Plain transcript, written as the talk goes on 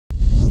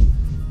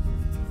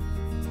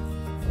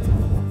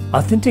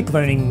Authentic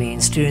learning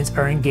means students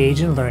are engaged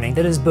in learning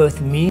that is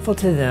both meaningful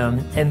to them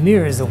and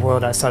mirrors the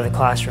world outside the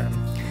classroom.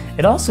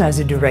 It also has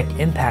a direct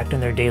impact on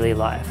their daily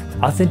life.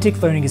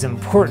 Authentic learning is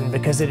important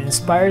because it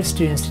inspires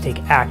students to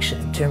take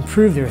action to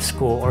improve their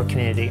school or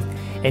community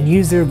and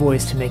use their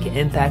voice to make an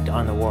impact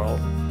on the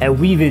world. At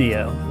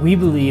WeVideo, we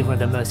believe one of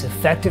the most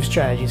effective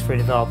strategies for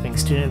developing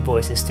student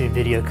voice is through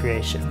video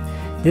creation.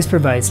 This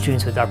provides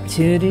students with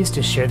opportunities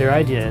to share their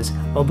ideas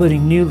while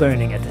building new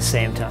learning at the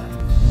same time.